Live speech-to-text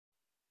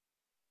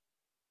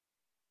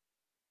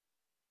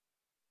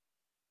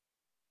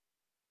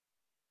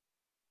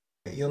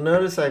You'll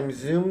notice I'm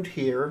zoomed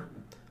here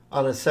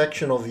on a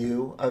sectional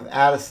view of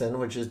Addison,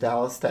 which is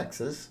Dallas,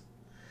 Texas.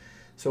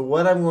 So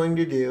what I'm going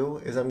to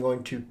do is I'm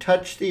going to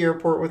touch the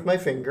airport with my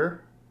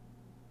finger,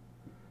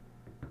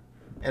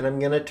 and I'm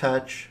going to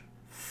touch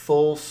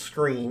full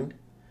screen.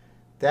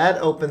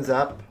 That opens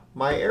up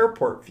my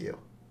airport view.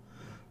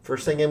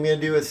 First thing I'm going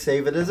to do is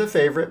save it as a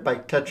favorite by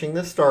touching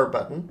the star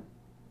button.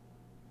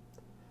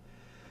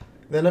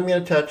 Then I'm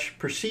going to touch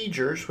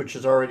procedures, which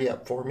is already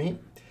up for me.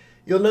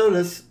 You'll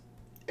notice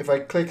if I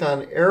click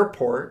on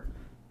airport,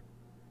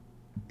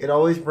 it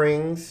always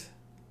brings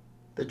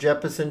the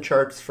Jeppesen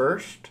charts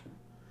first,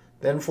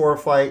 then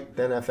ForeFlight,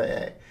 then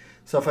FAA.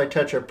 So if I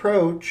touch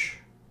approach,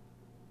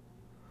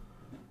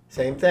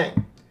 same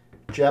thing,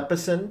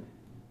 Jeppesen,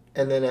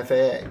 and then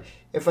FAA.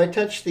 If I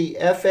touch the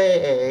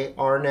FAA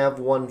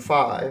RNAV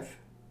 15,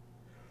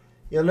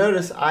 you'll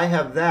notice I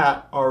have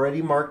that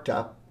already marked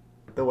up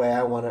the way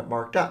I want it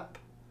marked up.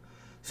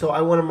 So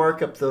I want to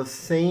mark up those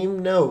same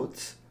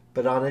notes,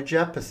 but on a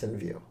Jeppesen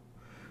view.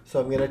 So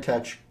I'm going to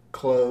touch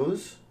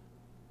close,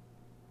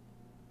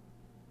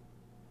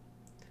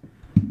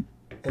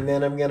 and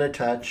then I'm going to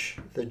touch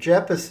the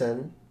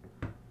Jeppesen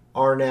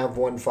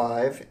RNAV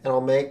 15, and I'll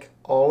make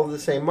all of the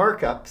same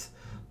markups,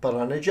 but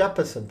on a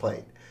Jeppesen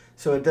plate.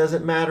 So it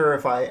doesn't matter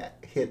if I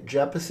hit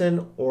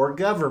Jeppesen or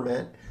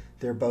government,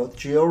 they're both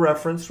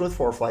geo-referenced with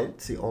ForeFlight.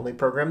 It's the only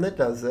program that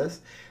does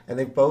this, and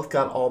they've both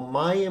got all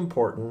my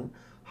important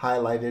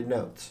highlighted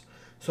notes.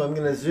 So I'm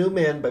going to zoom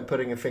in by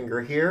putting a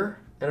finger here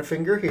and a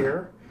finger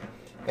here,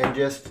 and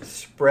just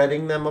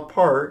spreading them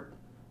apart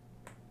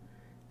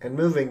and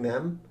moving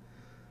them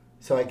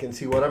so I can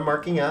see what I'm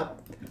marking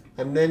up.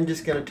 I'm then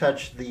just going to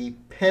touch the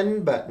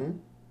pen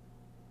button.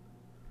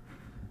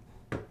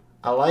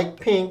 I like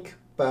pink,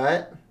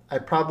 but I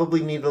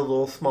probably need a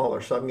little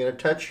smaller. So I'm going to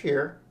touch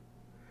here,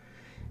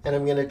 and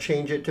I'm going to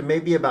change it to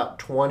maybe about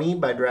 20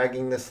 by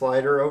dragging the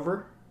slider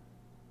over.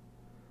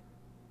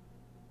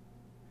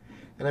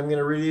 And I'm going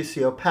to reduce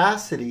the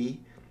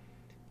opacity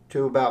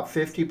to about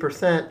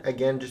 50%,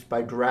 again, just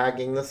by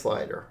dragging the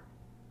slider.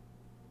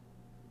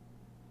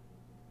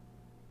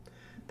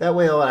 That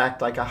way it'll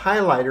act like a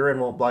highlighter and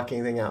won't block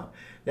anything out.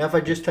 Now if I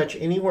just touch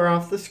anywhere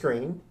off the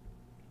screen,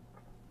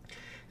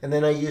 and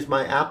then I use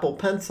my Apple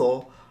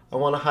Pencil, I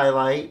want to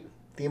highlight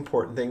the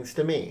important things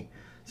to me.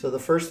 So the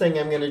first thing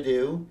I'm going to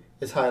do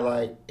is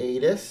highlight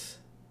ATIS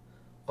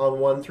on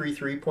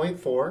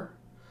 133.4.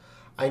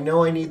 I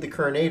know I need the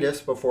current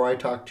ATIS before I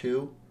talk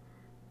to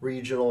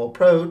regional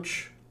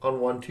approach on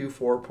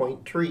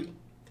 124.3.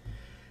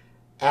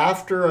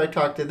 After I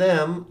talk to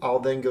them, I'll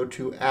then go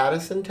to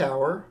Addison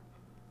Tower,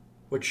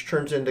 which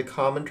turns into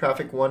Common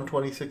Traffic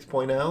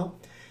 126.0,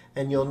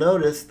 and you'll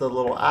notice the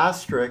little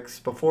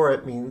asterisk before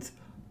it means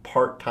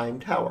part-time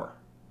tower.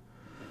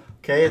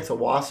 Okay, it's a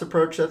WAS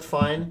approach, that's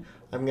fine.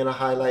 I'm going to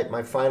highlight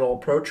my final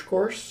approach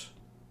course,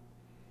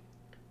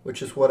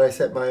 which is what I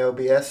set my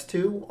OBS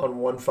to on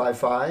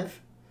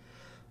 155.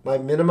 My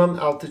minimum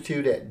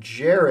altitude at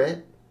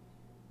Jarrett,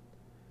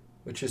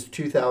 which is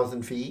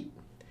 2,000 feet,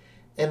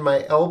 and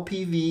my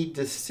LPV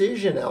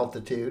decision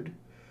altitude,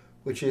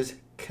 which is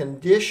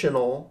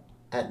conditional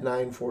at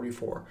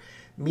 944,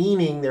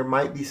 meaning there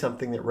might be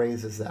something that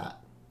raises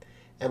that.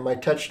 And my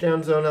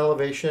touchdown zone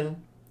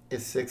elevation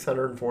is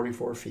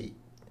 644 feet.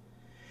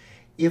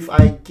 If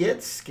I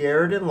get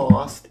scared and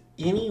lost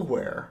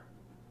anywhere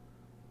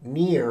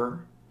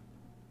near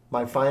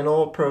my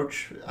final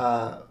approach,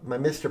 my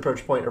missed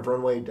approach point of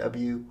runway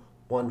W15,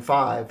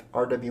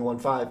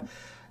 RW15,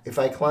 if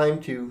I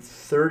climb to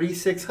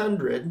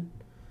 3,600,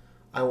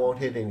 I won't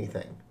hit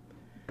anything.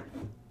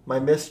 My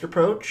missed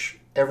approach,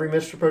 every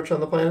missed approach on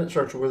the planet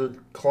starts with a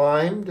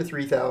climb to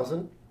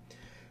 3,000,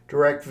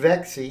 direct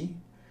VEXI,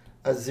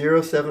 a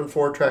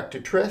 074 track to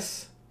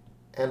TRIS,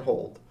 and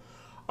hold.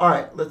 All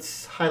right,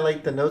 let's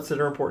highlight the notes that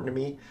are important to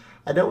me.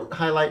 I don't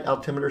highlight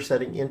altimeter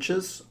setting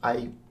inches.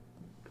 I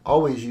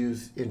always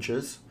use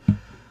inches.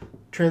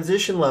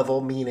 Transition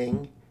level,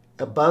 meaning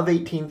above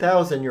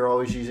 18,000, you're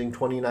always using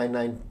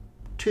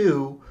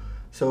 2992.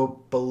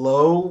 So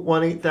below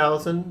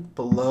 18,000,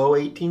 below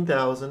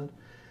 18,000,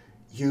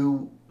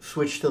 you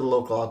switch to the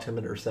local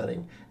altimeter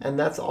setting. And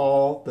that's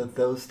all that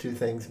those two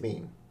things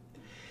mean.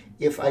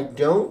 If I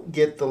don't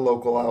get the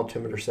local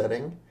altimeter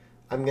setting,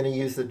 I'm going to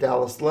use the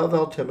Dallas Love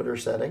altimeter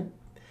setting.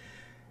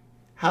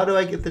 How do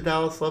I get the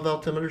Dallas Love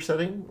altimeter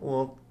setting?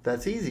 Well,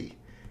 that's easy.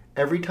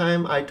 Every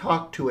time I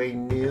talk to a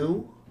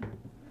new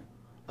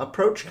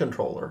approach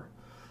controller,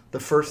 the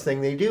first thing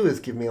they do is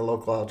give me a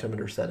local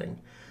altimeter setting.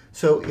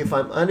 So if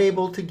I'm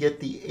unable to get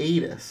the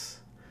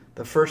ATIS,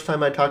 the first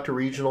time I talk to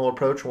regional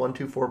approach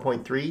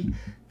 124.3,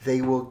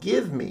 they will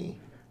give me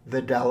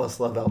the Dallas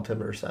Love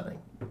altimeter setting.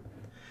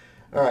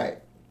 All right.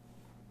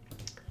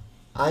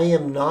 I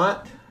am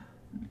not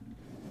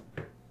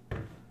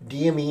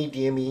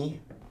DME,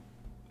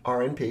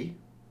 RNP.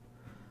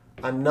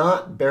 I'm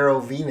not Barrow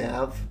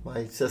VNAV.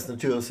 My Cessna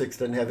 206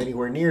 doesn't have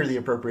anywhere near the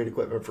appropriate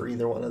equipment for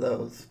either one of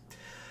those.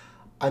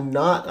 I'm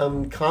not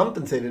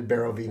uncompensated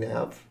Barrow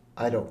VNAV.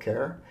 I don't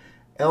care.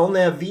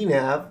 LNAV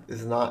VNAV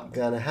is not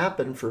going to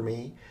happen for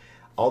me.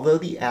 Although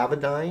the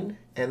Avidyne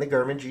and the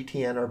Garmin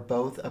GTN are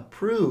both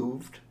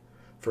approved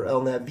for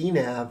LNAV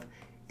VNAV,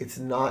 it's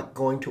not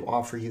going to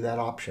offer you that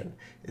option.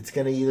 It's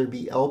going to either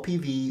be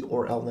LPV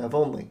or LNAV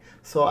only.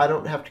 So I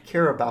don't have to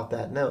care about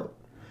that note.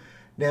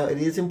 Now it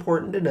is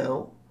important to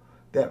know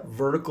that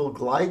vertical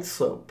glide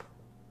slope,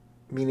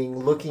 meaning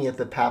looking at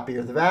the PAPI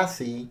or the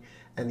VASI,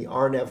 and the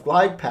RNAV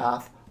glide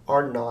path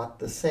are not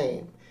the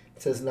same.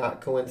 It says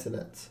not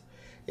coincidence.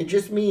 It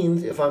just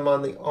means if I'm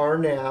on the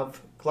RNAV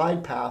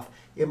glide path,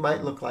 it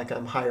might look like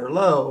I'm high or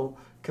low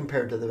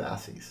compared to the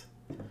VASIs.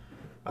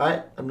 All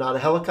right, I'm not a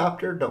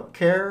helicopter, don't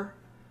care.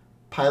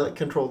 Pilot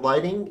controlled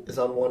lighting is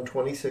on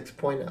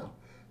 126.0.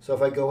 So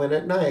if I go in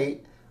at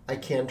night, I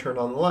can turn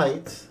on the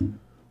lights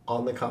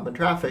on the common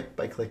traffic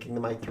by clicking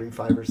the mic 3,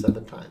 5, or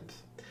 7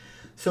 times.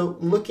 So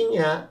looking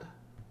at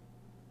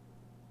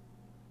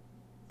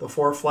the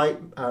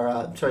ForeFlight,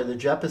 the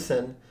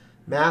Jeppesen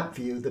map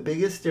view, the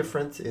biggest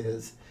difference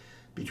is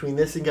between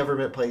this and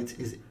government plates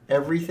is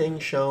everything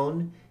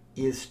shown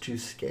is to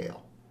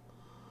scale.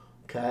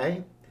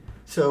 Okay,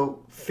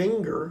 so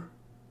finger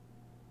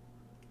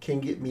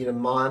can get me to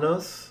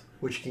Manos,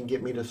 which can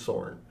get me to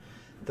Sorn.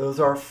 Those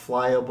are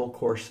flyable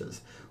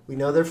courses. We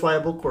know they're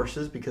flyable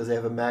courses because they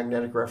have a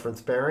magnetic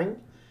reference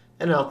bearing,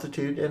 an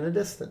altitude, and a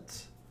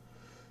distance.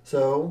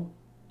 So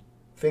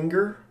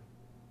finger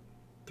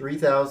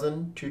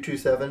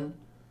 3,227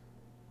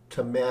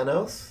 to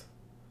Manos,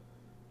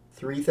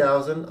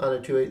 3,000 on a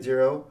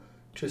 280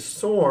 to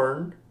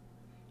Sorn,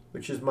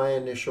 which is my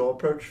initial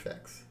approach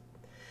fix.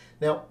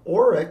 Now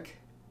Auric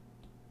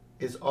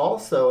is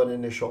also an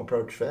initial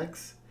approach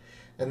fix,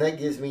 and that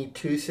gives me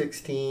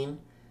 216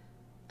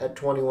 at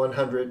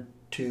 2100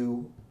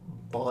 to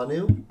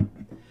Banu.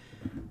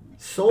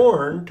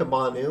 Sorn to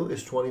Banu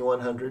is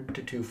 2100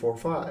 to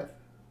 245.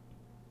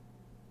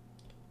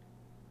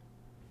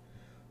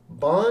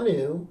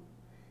 Banu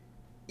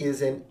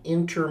is an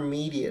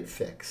intermediate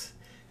fix.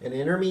 An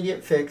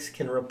intermediate fix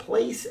can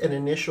replace an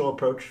initial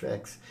approach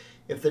fix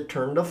if the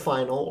turn to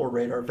final or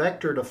radar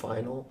vector to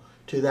final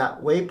to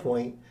that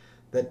waypoint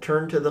that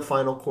turn to the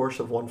final course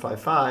of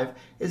 155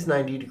 is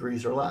 90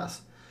 degrees or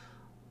less.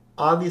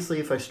 Obviously,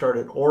 if I start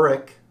at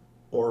Auric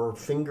or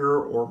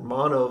Finger or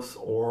Manos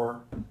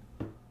or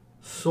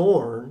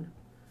Sorn,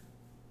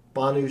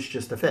 Banu's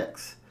just a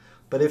fix.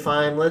 But if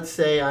let's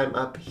say I'm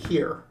up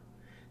here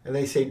and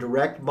they say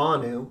direct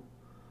Banu,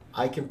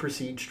 I can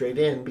proceed straight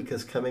in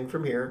because coming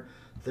from here,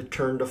 the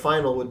turn to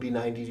final would be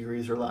 90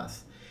 degrees or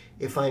less.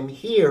 If I'm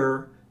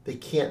here, they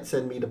can't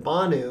send me to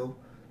Banu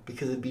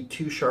because it'd be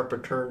too sharp a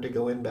turn to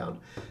go inbound.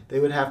 They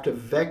would have to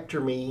vector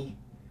me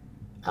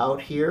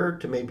out here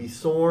to maybe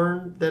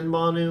Sorn, then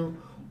Banu,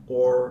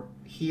 or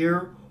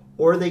here,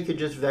 or they could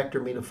just vector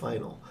me to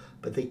final.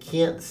 But they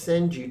can't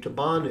send you to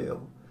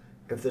Banu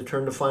if the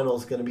turn to final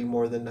is going to be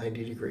more than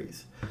 90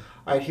 degrees.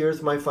 All right,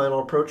 here's my final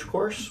approach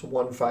course,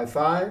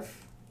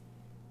 155.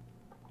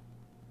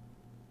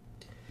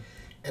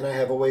 And I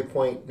have a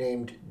waypoint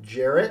named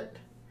Jarrett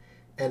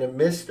and a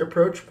missed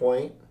approach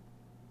point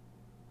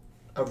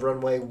of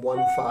runway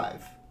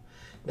 15.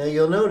 Now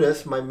you'll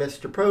notice my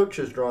missed approach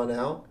is drawn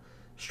out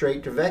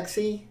straight to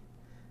Vexy,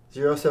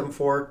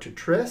 074 to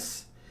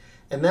Tris,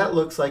 and that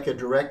looks like a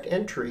direct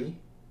entry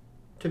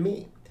to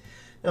me.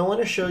 Now I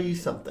want to show you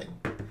something.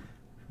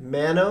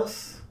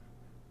 Manos,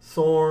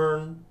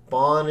 Sorn,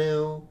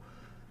 Banu,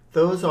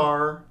 those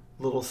are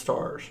little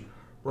stars.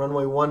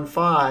 Runway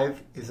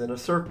 15 is in a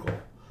circle.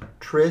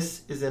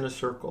 Tris is in a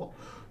circle,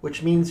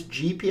 which means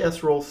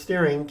GPS roll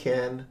steering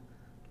can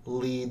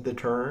lead the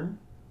turn,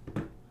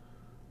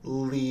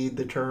 lead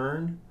the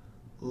turn,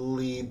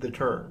 lead the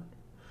turn.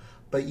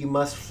 But you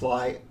must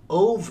fly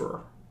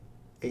over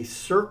a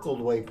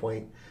circled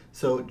waypoint.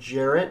 So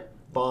Jarrett,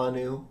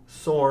 Banu,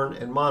 Sorn,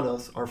 and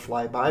Manos are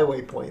flyby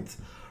waypoints.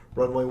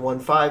 Runway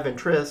 15 and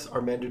Tris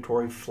are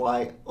mandatory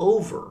fly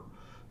over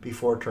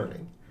before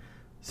turning.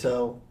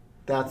 So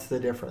that's the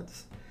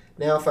difference.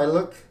 Now if I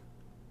look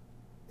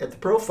at the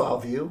profile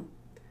view,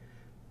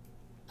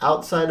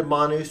 outside of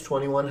Banu's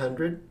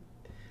 2100,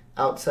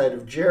 outside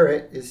of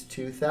Jarrett is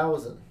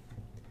 2000.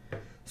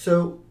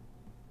 So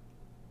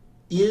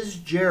is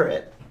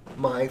Jarrett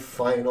my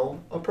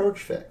final approach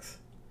fix?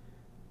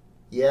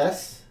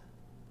 Yes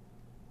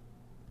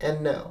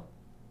and no.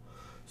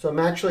 So I'm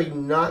actually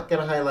not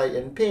going to highlight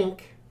in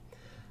pink.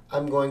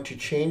 I'm going to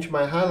change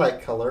my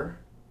highlight color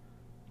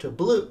to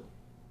blue.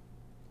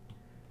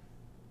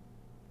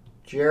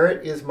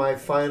 Jarrett is my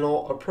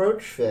final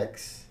approach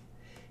fix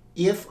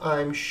if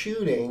I'm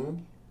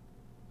shooting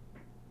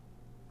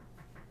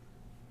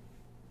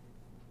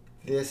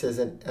this as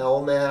an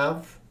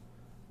LNAV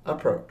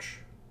approach,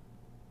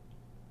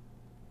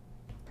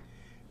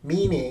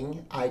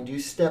 meaning I do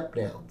step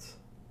downs.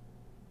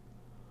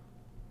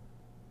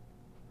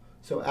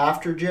 So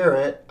after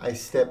Jarrett, I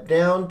step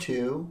down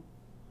to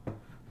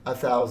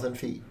 1,000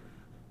 feet.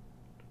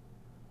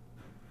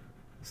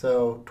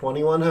 So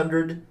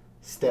 2100,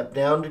 step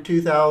down to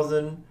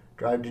 2000,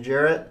 drive to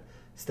Jarrett,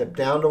 step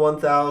down to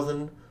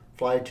 1000,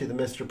 fly to the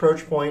missed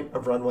approach point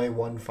of runway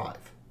 15.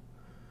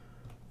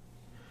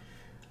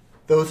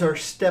 Those are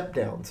step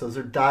downs. Those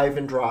are dive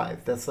and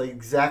drive. That's like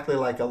exactly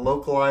like a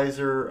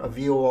localizer, a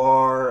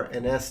VOR,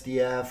 an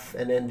SDF,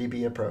 an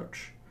NDB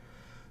approach.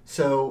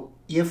 So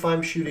if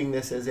I'm shooting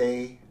this as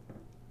a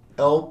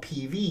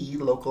LPV,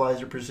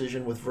 localizer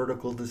precision with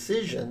vertical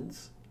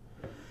decisions,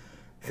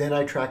 then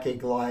I track a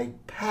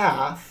glide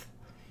path.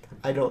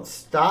 I don't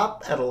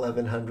stop at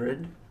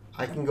 1100.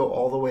 I can go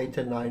all the way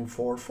to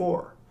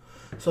 944.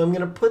 So I'm going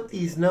to put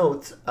these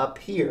notes up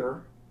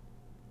here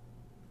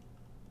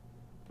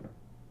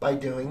by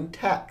doing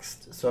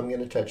text. So I'm going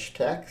to touch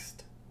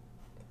text.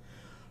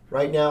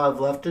 Right now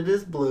I've left it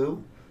as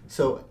blue.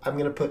 So I'm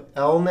going to put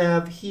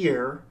LNAV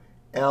here,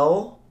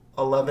 L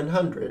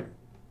 1100.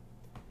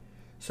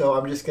 So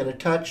I'm just going to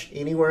touch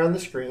anywhere on the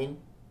screen.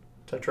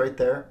 Touch right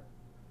there.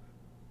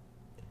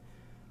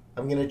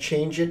 I'm going to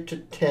change it to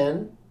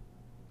 10,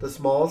 the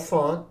smallest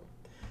font.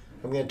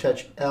 I'm going to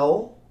touch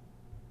L.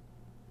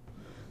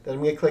 Then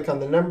I'm going to click on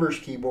the numbers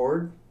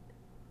keyboard,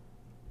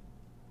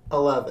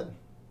 11.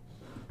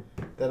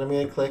 Then I'm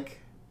going to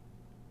click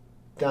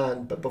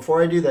done. But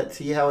before I do that,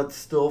 see how it's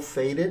still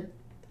faded?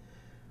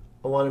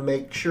 I want to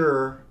make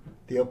sure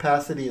the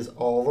opacity is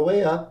all the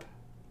way up,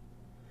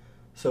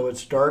 so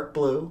it's dark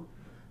blue.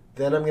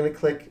 Then I'm going to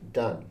click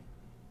done.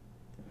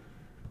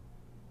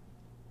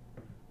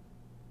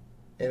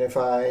 And if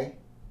I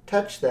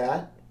touch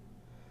that,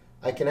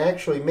 I can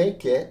actually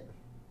make it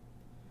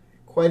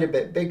quite a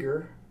bit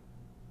bigger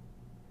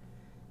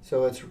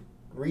so it's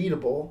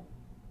readable.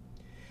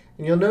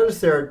 And you'll notice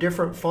there are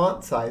different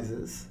font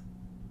sizes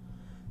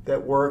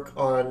that work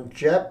on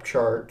JEP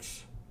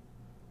charts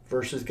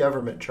versus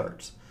government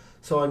charts.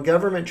 So on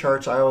government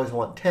charts, I always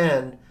want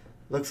 10.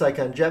 Looks like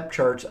on JEP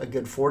charts, a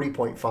good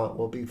 40-point font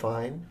will be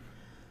fine.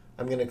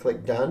 I'm going to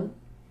click done.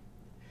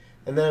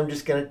 And then I'm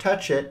just going to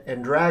touch it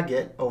and drag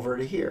it over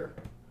to here.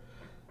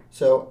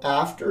 So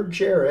after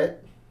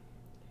Jarrett,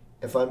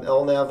 if I'm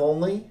LNAV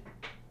only,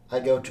 I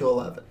go to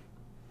 11.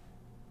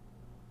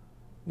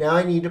 Now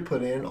I need to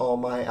put in all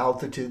my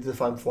altitudes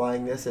if I'm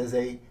flying this as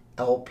a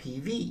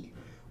LPV,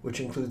 which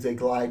includes a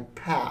glide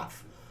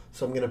path.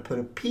 So I'm going to put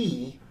a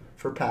P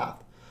for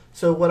path.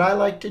 So what I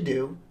like to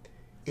do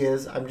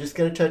is I'm just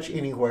going to touch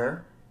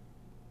anywhere.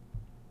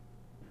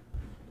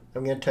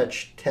 I'm going to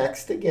touch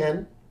text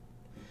again.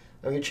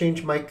 I'm going to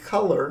change my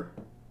color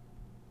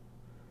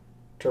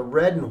to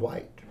red and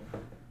white.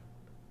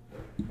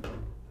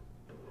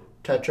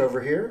 Touch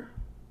over here.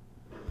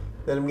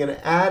 Then I'm going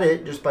to add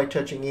it just by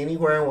touching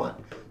anywhere I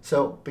want.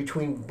 So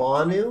between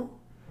Banu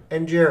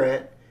and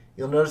Jarrett,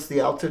 you'll notice the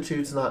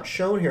altitude's not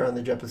shown here on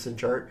the Jeppesen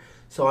chart.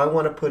 So I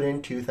want to put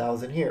in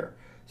 2000 here.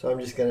 So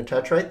I'm just going to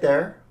touch right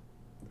there.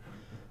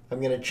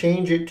 I'm going to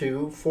change it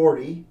to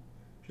 40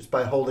 just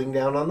by holding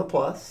down on the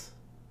plus.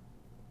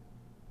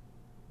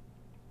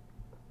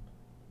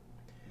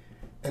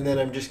 And then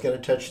I'm just going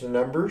to touch the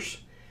numbers.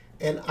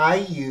 And I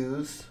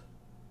use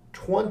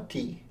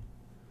 20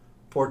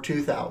 for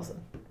 2000.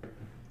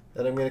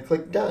 Then I'm going to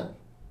click done.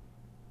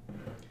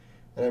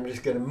 And I'm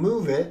just going to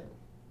move it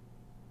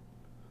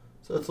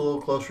so it's a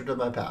little closer to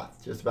my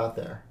path, just about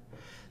there.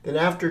 Then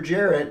after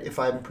Jarrett, if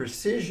I'm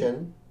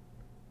precision,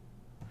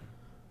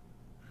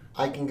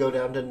 I can go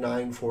down to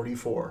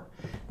 944.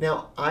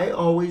 Now, I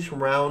always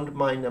round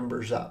my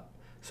numbers up.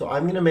 So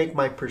I'm going to make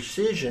my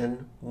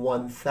precision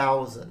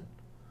 1000.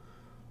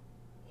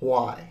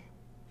 Why?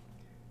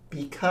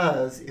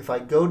 Because if I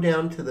go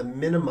down to the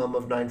minimum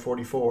of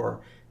 944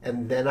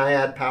 and then I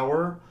add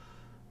power,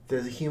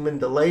 the human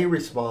delay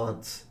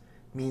response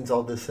means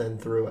I'll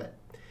descend through it.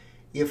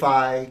 If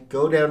I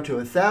go down to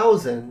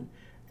 1000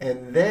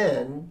 and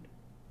then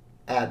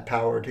add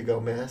power to go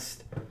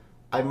missed,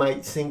 I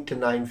might sink to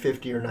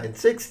 950 or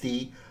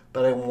 960,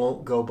 but I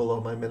won't go below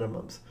my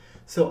minimums.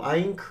 So I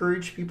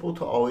encourage people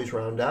to always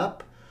round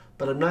up,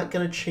 but I'm not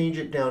going to change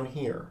it down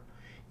here.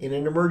 In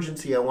an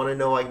emergency, I want to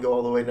know I can go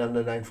all the way down to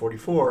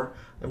 944.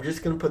 I'm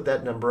just going to put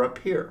that number up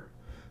here.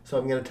 So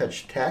I'm going to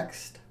touch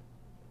text,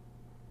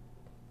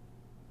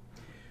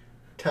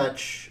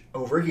 touch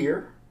over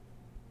here,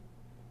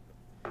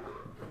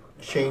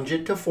 change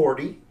it to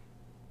 40,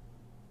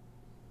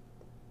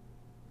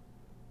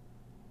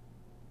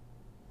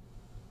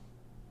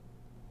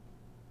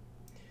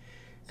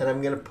 and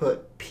I'm going to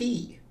put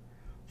P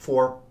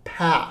for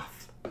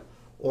path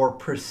or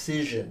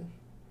precision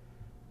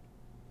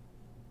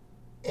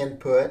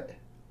and put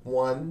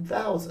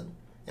 1000,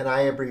 and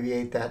I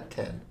abbreviate that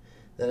 10.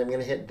 Then I'm going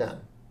to hit done.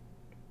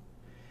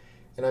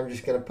 And I'm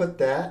just going to put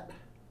that,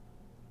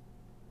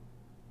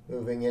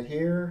 moving it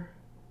here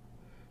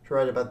to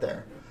right about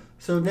there.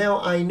 So now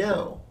I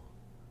know.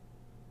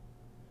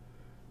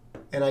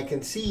 And I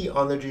can see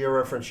on the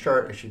georeference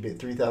chart, I should be at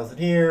 3000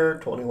 here,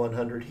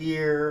 2100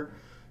 here,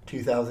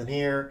 2000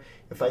 here.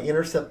 If I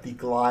intercept the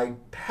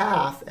glide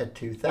path at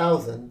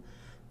 2000,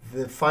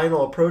 the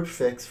final approach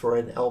fix for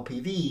an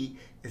LPV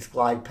is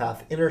glide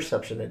path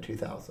interception at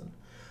 2000,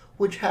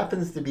 which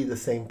happens to be the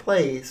same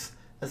place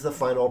as the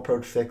final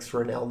approach fix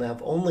for an LNAV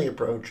only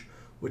approach,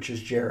 which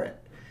is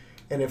Jarrett.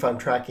 And if I'm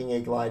tracking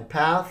a glide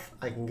path,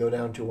 I can go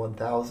down to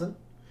 1000.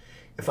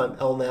 If I'm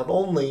LNAV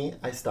only,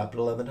 I stop at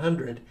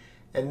 1100.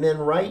 And then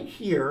right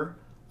here,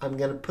 I'm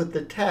going to put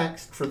the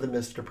text for the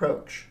missed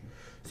approach.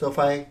 So if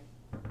I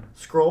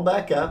scroll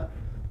back up,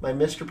 my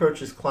missed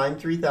approach is climb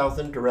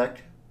 3000,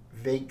 direct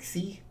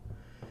vacancy,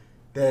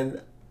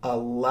 then a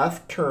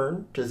left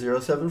turn to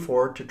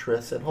 074 to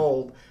tris and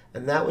hold,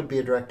 and that would be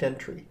a direct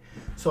entry.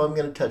 So I'm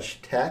going to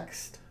touch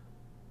text,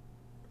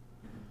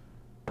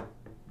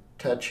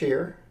 touch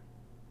here,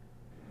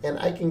 and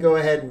I can go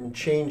ahead and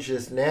change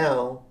this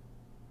now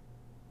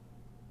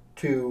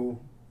to,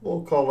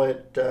 we'll call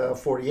it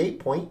 48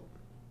 point.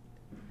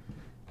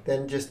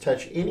 Then just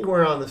touch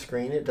anywhere on the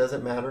screen. It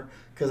doesn't matter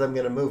because I'm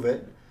going to move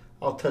it.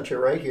 I'll touch it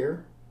right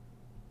here.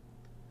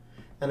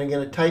 And I'm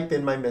going to type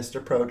in my missed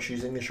approach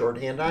using the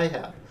shorthand I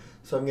have.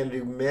 So I'm going to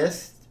do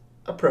missed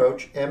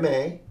approach,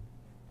 MA,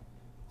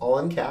 all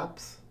in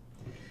caps.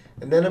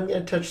 And then I'm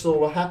going to touch the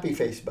little happy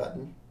face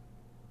button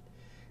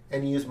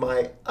and use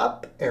my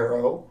up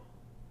arrow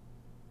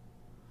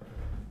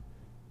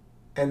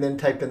and then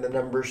type in the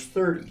numbers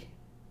 30.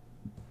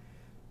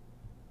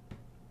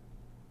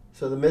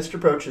 So the missed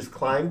approach is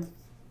climb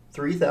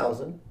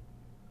 3000,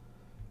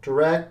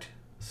 direct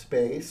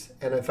space,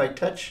 and if I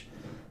touch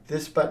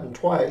this button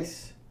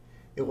twice,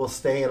 it will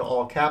stay in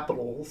all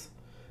capitals,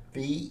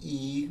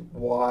 VEYXE.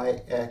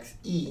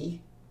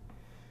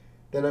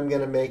 Then I'm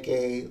going to make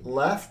a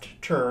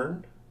left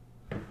turn,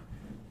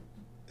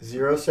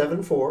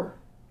 074,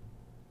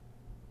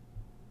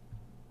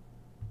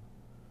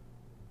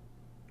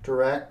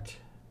 direct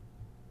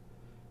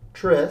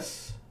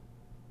tris,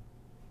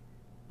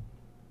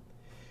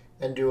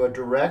 and do a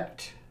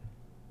direct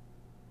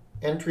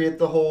entry at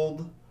the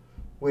hold,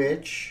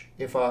 which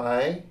if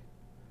I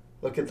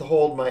look at the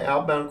hold, my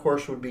outbound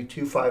course would be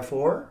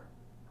 254.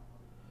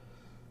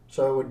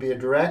 So it would be a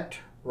direct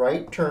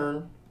right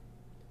turn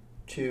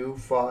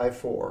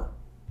 254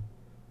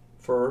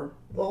 for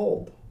the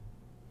hold.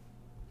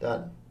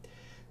 Done.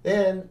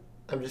 Then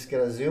I'm just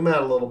going to zoom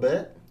out a little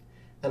bit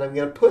and I'm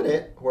going to put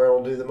it where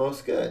it'll do the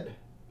most good.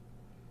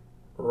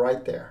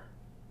 Right there.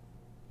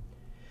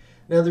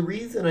 Now the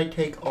reason I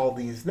take all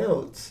these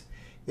notes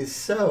is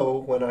so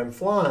when I'm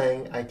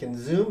flying I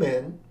can zoom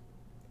in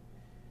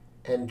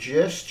and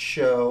just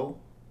show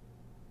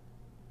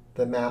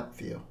the map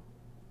view.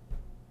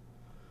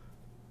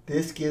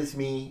 This gives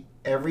me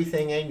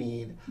everything I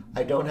need.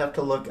 I don't have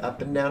to look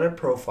up and down at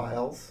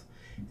profiles,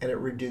 and it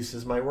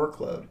reduces my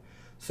workload.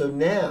 So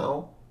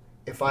now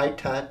if I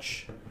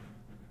touch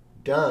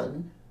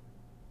done,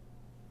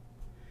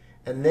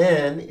 and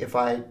then if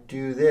I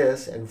do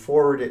this and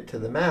forward it to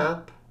the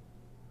map,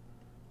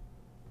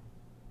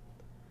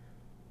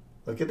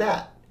 look at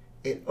that.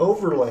 It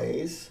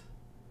overlays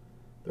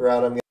the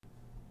route I'm going,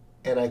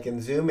 and I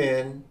can zoom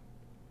in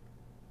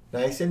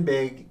nice and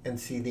big and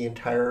see the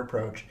entire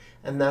approach.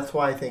 And that's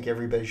why I think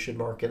everybody should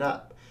mark it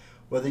up.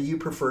 Whether you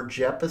prefer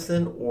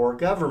Jeppesen or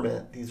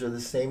government, these are the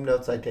same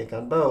notes I take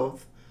on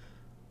both.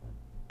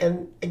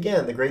 And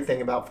again, the great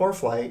thing about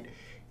ForeFlight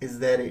is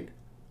that it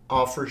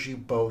offers you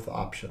both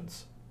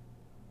options.